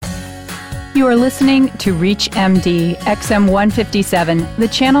You are listening to ReachMD XM157, the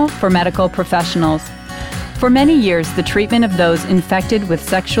channel for medical professionals. For many years, the treatment of those infected with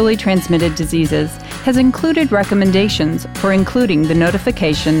sexually transmitted diseases has included recommendations for including the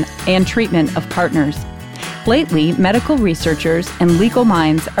notification and treatment of partners. Lately, medical researchers and legal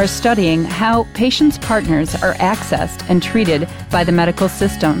minds are studying how patients' partners are accessed and treated by the medical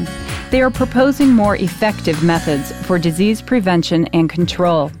system. They are proposing more effective methods for disease prevention and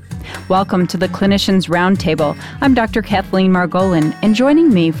control. Welcome to the Clinicians Roundtable. I'm Dr. Kathleen Margolin, and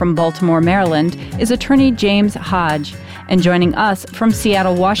joining me from Baltimore, Maryland, is attorney James Hodge. And joining us from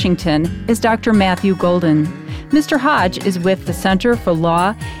Seattle, Washington, is Dr. Matthew Golden. Mr. Hodge is with the Center for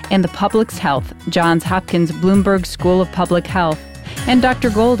Law and the Public's Health, Johns Hopkins Bloomberg School of Public Health. And Dr.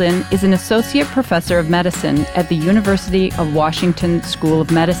 Golden is an associate professor of medicine at the University of Washington School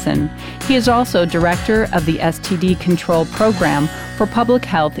of Medicine. He is also director of the STD Control Program for Public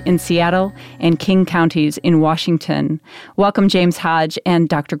Health in Seattle and King Counties in Washington. Welcome, James Hodge and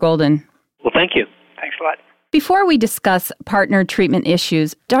Dr. Golden. Well, thank you. Thanks a lot. Before we discuss partner treatment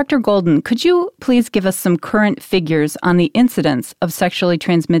issues, Dr. Golden, could you please give us some current figures on the incidence of sexually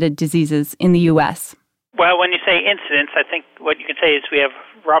transmitted diseases in the U.S.? Well, when you say incidence, I think what you can say is we have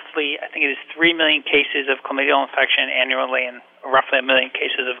roughly, I think it is 3 million cases of chlamydial infection annually and roughly 1 million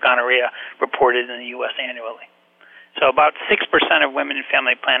cases of gonorrhea reported in the U.S. annually. So about 6% of women in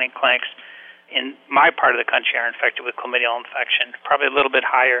family planning clinics in my part of the country are infected with chlamydial infection, probably a little bit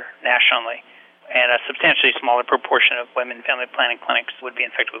higher nationally, and a substantially smaller proportion of women in family planning clinics would be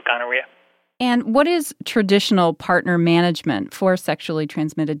infected with gonorrhea. And what is traditional partner management for sexually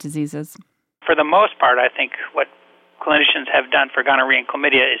transmitted diseases? For the most part, I think what clinicians have done for gonorrhea and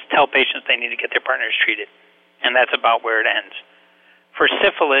chlamydia is tell patients they need to get their partners treated, and that's about where it ends. For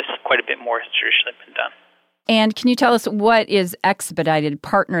syphilis, quite a bit more has traditionally been done. And can you tell us what is expedited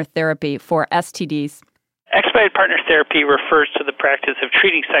partner therapy for STDs? Expedited partner therapy refers to the practice of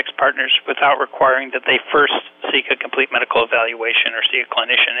treating sex partners without requiring that they first seek a complete medical evaluation or see a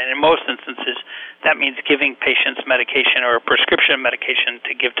clinician. And in most instances, that means giving patients medication or a prescription of medication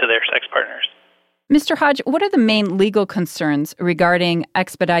to give to their sex partners. Mr. Hodge, what are the main legal concerns regarding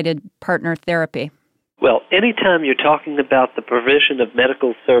expedited partner therapy? Well, anytime you're talking about the provision of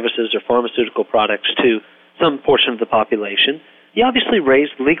medical services or pharmaceutical products to some portion of the population, you obviously raise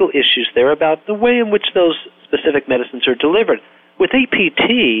legal issues there about the way in which those specific medicines are delivered. With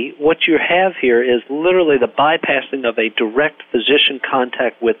APT, what you have here is literally the bypassing of a direct physician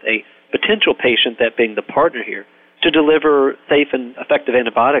contact with a potential patient, that being the partner here, to deliver safe and effective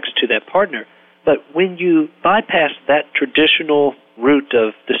antibiotics to that partner. But when you bypass that traditional route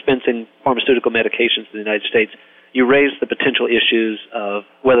of dispensing pharmaceutical medications in the United States, you raise the potential issues of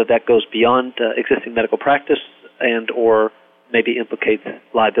whether that goes beyond existing medical practice and or maybe implicates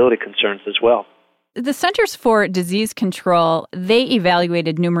liability concerns as well. The Centers for Disease Control, they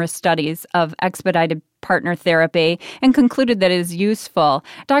evaluated numerous studies of expedited partner therapy and concluded that it is useful.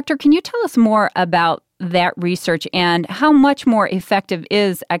 Doctor, can you tell us more about that research and how much more effective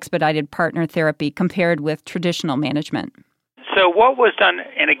is expedited partner therapy compared with traditional management? So what was done,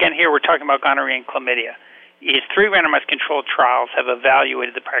 and again here we're talking about gonorrhea and chlamydia, is 3 randomized controlled trials have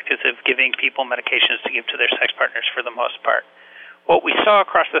evaluated the practice of giving people medications to give to their sex partners for the most part. What we saw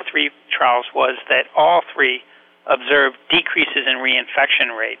across the 3 trials was that all 3 observed decreases in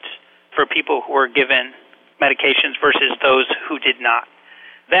reinfection rates for people who were given medications versus those who did not.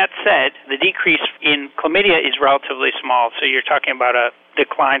 That said, the decrease in chlamydia is relatively small, so you're talking about a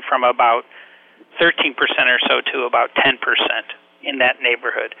decline from about 13% or so to about 10% in that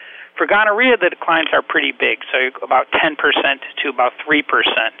neighborhood. For gonorrhea, the declines are pretty big, so about 10% to about 3%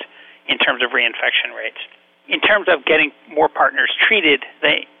 in terms of reinfection rates. In terms of getting more partners treated,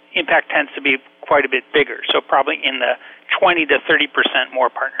 the impact tends to be quite a bit bigger, so probably in the 20 to 30% more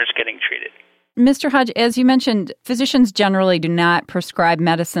partners getting treated. Mr. Hodge, as you mentioned, physicians generally do not prescribe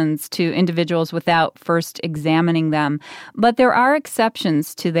medicines to individuals without first examining them. But there are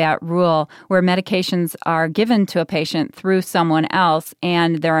exceptions to that rule where medications are given to a patient through someone else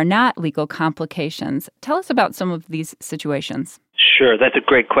and there are not legal complications. Tell us about some of these situations. Sure, that's a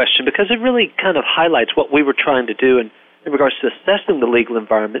great question because it really kind of highlights what we were trying to do in regards to assessing the legal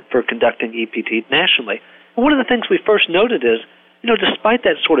environment for conducting EPT nationally. One of the things we first noted is, despite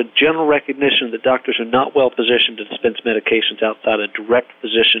that sort of general recognition that doctors are not well positioned to dispense medications outside a direct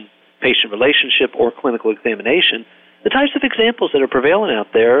physician-patient relationship or clinical examination, the types of examples that are prevalent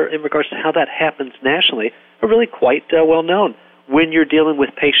out there in regards to how that happens nationally are really quite well known. When you're dealing with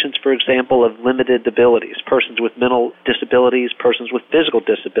patients, for example, of limited abilities, persons with mental disabilities, persons with physical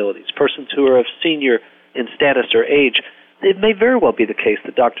disabilities, persons who are of senior in status or age, it may very well be the case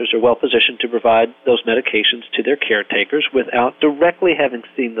that doctors are well positioned to provide those medications to their caretakers without directly having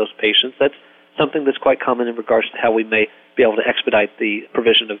seen those patients. That's something that's quite common in regards to how we may be able to expedite the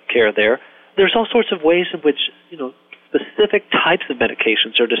provision of care there. There's all sorts of ways in which, specific types of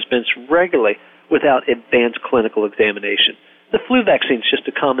medications are dispensed regularly without advanced clinical examination. The flu vaccine is just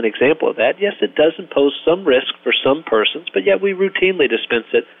a common example of that. Yes, it does impose some risk for some persons, but yet we routinely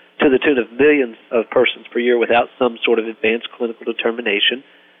dispense it to the tune of millions of persons per year without some sort of advanced clinical determination.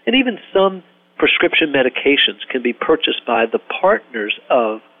 And even some prescription medications can be purchased by the partners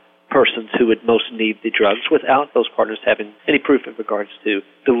of persons who would most need the drugs without those partners having any proof in regards to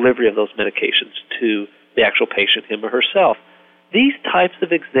delivery of those medications to the actual patient, him or herself. These types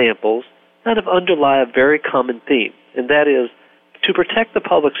of examples kind of underlie a very common theme, and that is, to protect the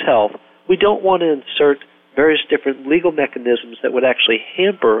public's health, we don't want to insert various different legal mechanisms that would actually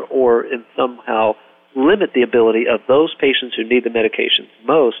hamper or somehow limit the ability of those patients who need the medications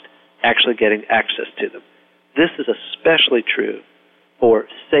most actually getting access to them. This is especially true for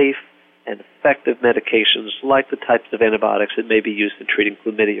safe and effective medications like the types of antibiotics that may be used in treating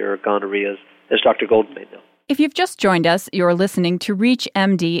chlamydia or gonorrhea, as Dr. Golden may know. If you've just joined us, you're listening to Reach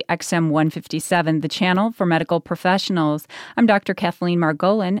MD XM 157, the channel for medical professionals. I'm Dr. Kathleen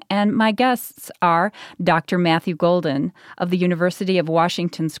Margolin, and my guests are Dr. Matthew Golden of the University of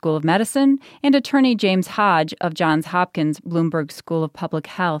Washington School of Medicine and attorney James Hodge of Johns Hopkins Bloomberg School of Public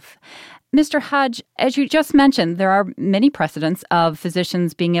Health. Mr. Hodge, as you just mentioned, there are many precedents of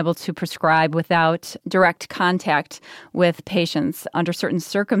physicians being able to prescribe without direct contact with patients under certain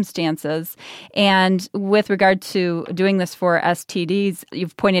circumstances. And with regard to doing this for STDs,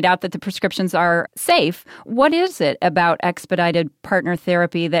 you've pointed out that the prescriptions are safe. What is it about expedited partner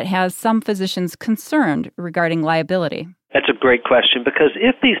therapy that has some physicians concerned regarding liability? That's a great question, because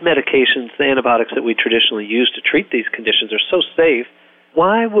if these medications, the antibiotics that we traditionally use to treat these conditions, are so safe,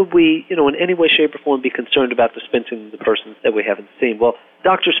 why would we, in any way, shape, or form be concerned about dispensing the persons that we haven't seen? Well,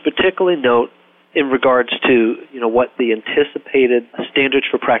 doctors particularly note in regards to, what the anticipated standards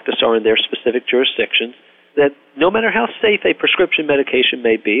for practice are in their specific jurisdictions, that no matter how safe a prescription medication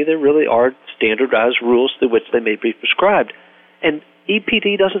may be, there really are standardized rules through which they may be prescribed. And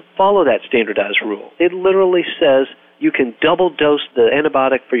EPD doesn't follow that standardized rule. It literally says you can double dose the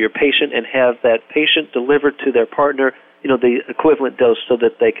antibiotic for your patient and have that patient delivered to their partner the equivalent dose so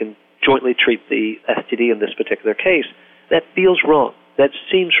that they can jointly treat the STD in this particular case. That feels wrong. That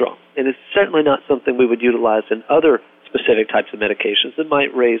seems wrong. And it's certainly not something we would utilize in other specific types of medications that might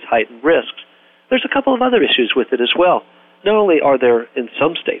raise heightened risks. There's a couple of other issues with it as well. Not only are there, in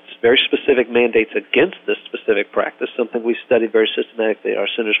some states, very specific mandates against this specific practice, something we study very systematically at our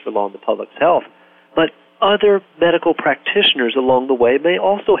Centers for Law and the Public's Health, but other medical practitioners along the way may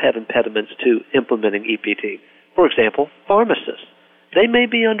also have impediments to implementing EPD. For example, pharmacists. They may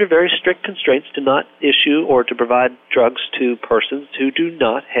be under very strict constraints to not issue or to provide drugs to persons who do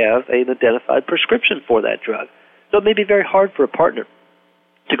not have an identified prescription for that drug. So it may be very hard for a partner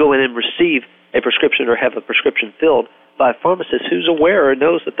to go in and receive a prescription or have a prescription filled by a pharmacist who's aware or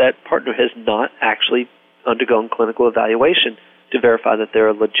knows that that partner has not actually undergone clinical evaluation to verify that they're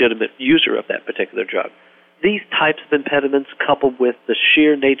a legitimate user of that particular drug. These types of impediments, coupled with the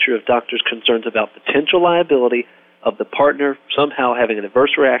sheer nature of doctors' concerns about potential liability of the partner somehow having an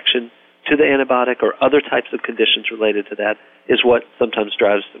adverse reaction to the antibiotic or other types of conditions related to that, is what sometimes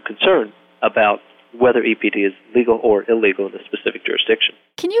drives some concern about whether EPD is legal or illegal in a specific jurisdiction.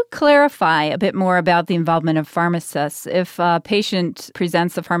 Can you clarify a bit more about the involvement of pharmacists? If a patient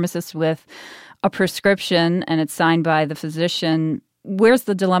presents the pharmacist with a prescription and it's signed by the physician, where's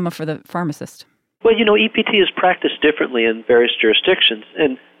the dilemma for the pharmacist? Well, EPT is practiced differently in various jurisdictions,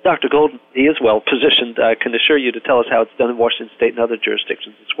 and Dr. Golden, he is well positioned, I can assure you, to tell us how it's done in Washington State and other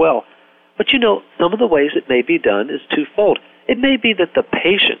jurisdictions as well. But some of the ways it may be done is twofold. It may be that the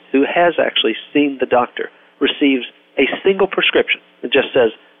patient who has actually seen the doctor receives a single prescription. It just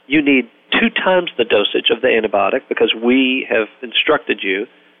says, you need 2 times the dosage of the antibiotic because we have instructed you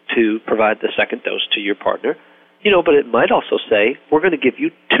to provide the second dose to your partner. But it might also say, we're going to give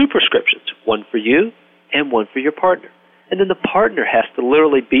you 2 prescriptions, one for you and one for your partner. And then the partner has to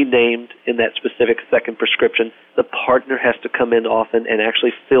literally be named in that specific second prescription. The partner has to come in often and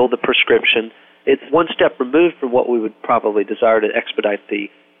actually fill the prescription. It's one step removed from what we would probably desire to expedite the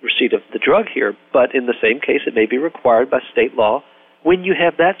receipt of the drug here, but in the same case, it may be required by state law. When you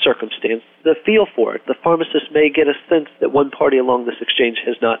have that circumstance, the feel for it, the pharmacist may get a sense that one party along this exchange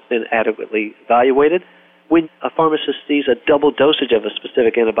has not been adequately evaluated. When a pharmacist sees a double dosage of a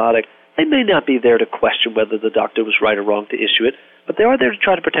specific antibiotic, they may not be there to question whether the doctor was right or wrong to issue it, but they are there to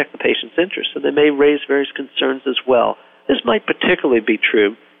try to protect the patient's interests, and they may raise various concerns as well This might particularly be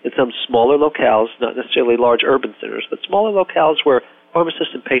true in some smaller locales, not necessarily large urban centers, but smaller locales where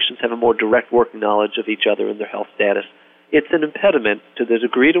pharmacists and patients have a more direct working knowledge of each other and their health status. It's an impediment to the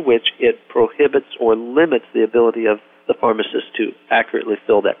degree to which it prohibits or limits the ability of the pharmacist to accurately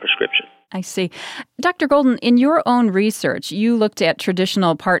fill that prescription. I see. Dr. Golden, in your own research, you looked at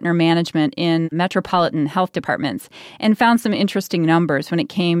traditional partner management in metropolitan health departments and found some interesting numbers when it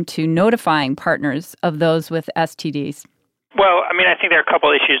came to notifying partners of those with STDs. Well, I think there are a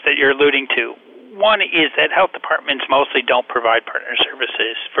couple issues that you're alluding to. One is that health departments mostly don't provide partner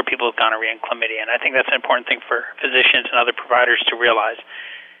services for people with gonorrhea and chlamydia, and I think that's an important thing for physicians and other providers to realize,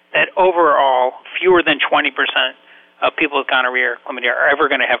 that overall, fewer than 20% of people with gonorrhea or chlamydia are ever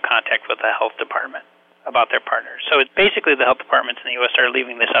going to have contact with the health department about their partners. So it's basically the health departments in the U.S. are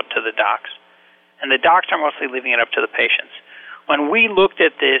leaving this up to the docs, and the docs are mostly leaving it up to the patients. When we looked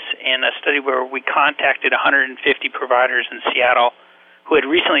at this in a study where we contacted 150 providers in Seattle who had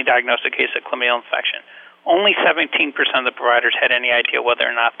recently diagnosed a case of chlamydial infection, only 17% of the providers had any idea whether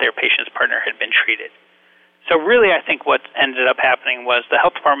or not their patient's partner had been treated. So really, I think what ended up happening was the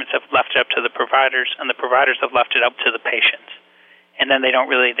health departments have left it up to the providers, and the providers have left it up to the patients. And then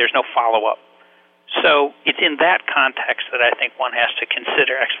there's no follow-up. So it's in that context that I think one has to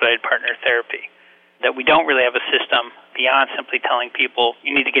consider expedited partner therapy, that we don't really have a system beyond simply telling people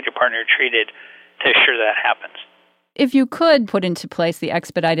you need to get your partner treated to assure that happens. If you could put into place the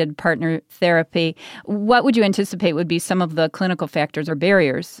expedited partner therapy, what would you anticipate would be some of the clinical factors or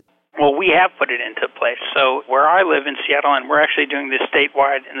barriers? Well, we have put it into place. So where I live in Seattle, and we're actually doing this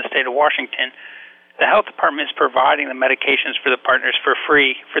statewide in the state of Washington, the health department is providing the medications for the partners for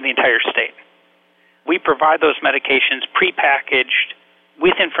free for the entire state. We provide those medications prepackaged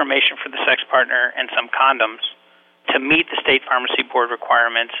with information for the sex partner and some condoms to meet the state pharmacy board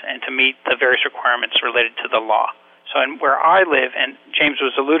requirements and to meet the various requirements related to the law. So where I live, and James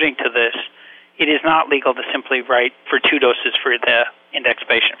was alluding to this, it is not legal to simply write for 2 doses for the index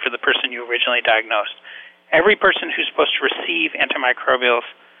patient, for the person you originally diagnosed. Every person who's supposed to receive antimicrobials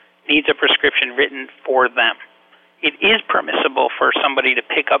needs a prescription written for them. It is permissible for somebody to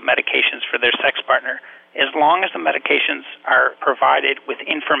pick up medications for their sex partner as long as the medications are provided with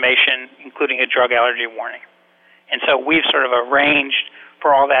information, including a drug allergy warning. And so we've sort of arranged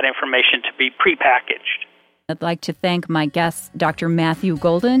for all that information to be prepackaged. I'd like to thank my guests, Dr. Matthew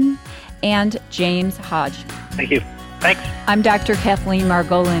Golden and James Hodge. Thank you. Thanks. I'm Dr. Kathleen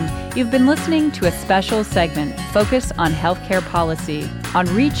Margolin. You've been listening to a special segment, Focus on Healthcare Policy, on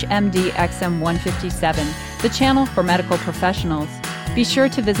ReachMD XM 157, the channel for medical professionals. Be sure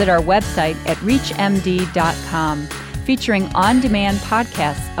to visit our website at reachmd.com, featuring on-demand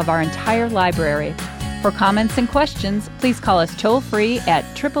podcasts of our entire library. For comments and questions, please call us toll-free at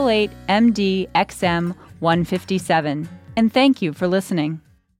 888-MD-XM 157. And thank you for listening.